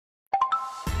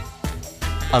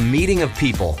a meeting of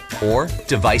people or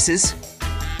devices?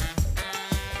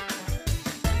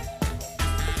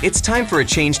 It's time for a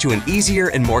change to an easier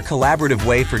and more collaborative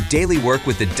way for daily work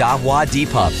with the Dahua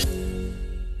DeepHub.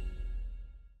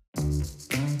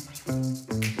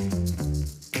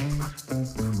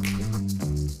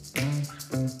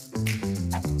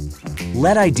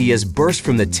 Let ideas burst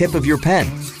from the tip of your pen.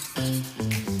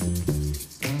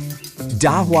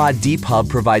 Dahua DeepHub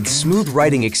provides smooth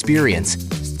writing experience,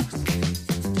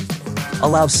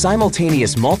 allows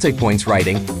simultaneous multi-points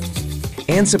writing,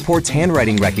 and supports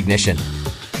handwriting recognition.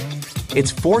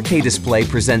 Its 4K display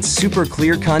presents super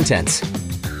clear contents.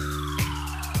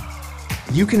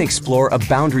 You can explore a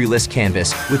boundaryless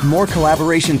canvas with more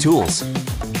collaboration tools.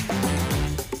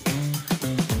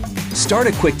 Start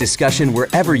a quick discussion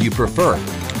wherever you prefer.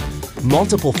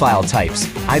 Multiple file types,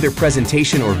 either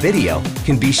presentation or video,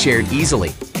 can be shared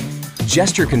easily.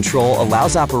 Gesture control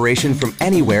allows operation from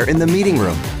anywhere in the meeting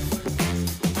room.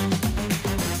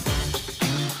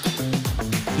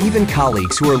 Even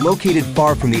colleagues who are located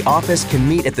far from the office can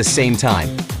meet at the same time.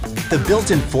 The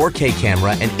built-in 4K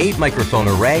camera and 8-microphone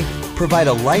array provide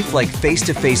a lifelike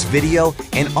face-to-face video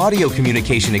and audio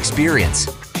communication experience.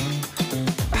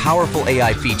 Powerful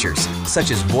AI features,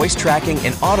 such as voice tracking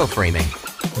and auto-framing,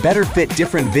 better fit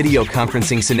different video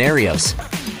conferencing scenarios.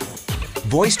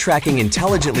 Voice tracking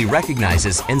intelligently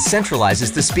recognizes and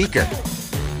centralizes the speaker.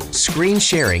 Screen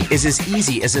sharing is as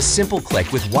easy as a simple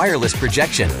click with wireless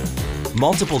projection.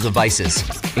 Multiple devices,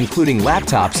 including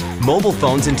laptops, mobile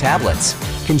phones, and tablets,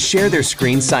 can share their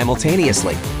screens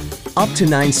simultaneously. Up to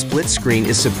 9 split screen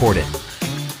is supported.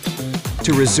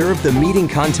 To reserve the meeting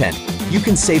content, you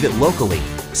can save it locally,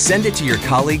 send it to your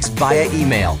colleagues via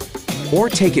email, or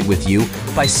take it with you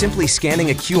by simply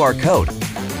scanning a QR code.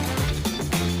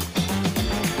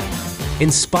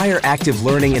 Inspire active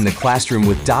learning in the classroom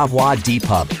with Dahua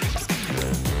DeepHub.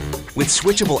 With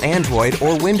switchable Android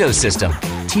or Windows system,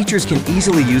 teachers can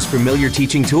easily use familiar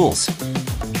teaching tools.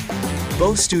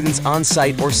 Both students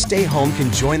on-site or stay home can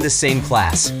join the same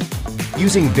class.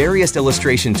 Using various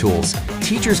illustration tools,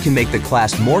 teachers can make the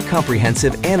class more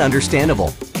comprehensive and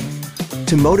understandable.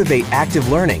 To motivate active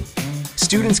learning,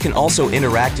 students can also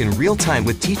interact in real time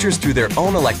with teachers through their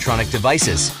own electronic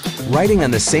devices, writing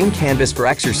on the same canvas for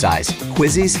exercise,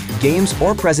 quizzes, games,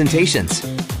 or presentations.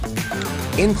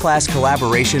 In-class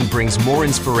collaboration brings more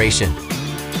inspiration.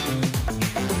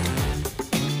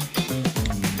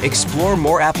 Explore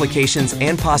more applications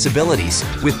and possibilities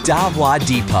with Dahua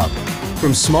DeepHub.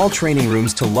 From small training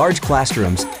rooms to large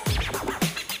classrooms,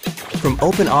 from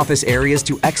open office areas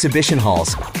to exhibition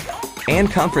halls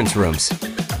and conference rooms.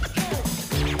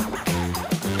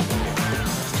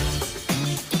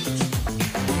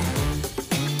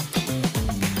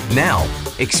 Now,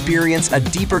 experience a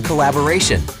deeper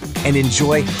collaboration and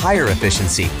enjoy higher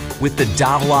efficiency with the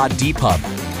Dahua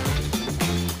DeepHub.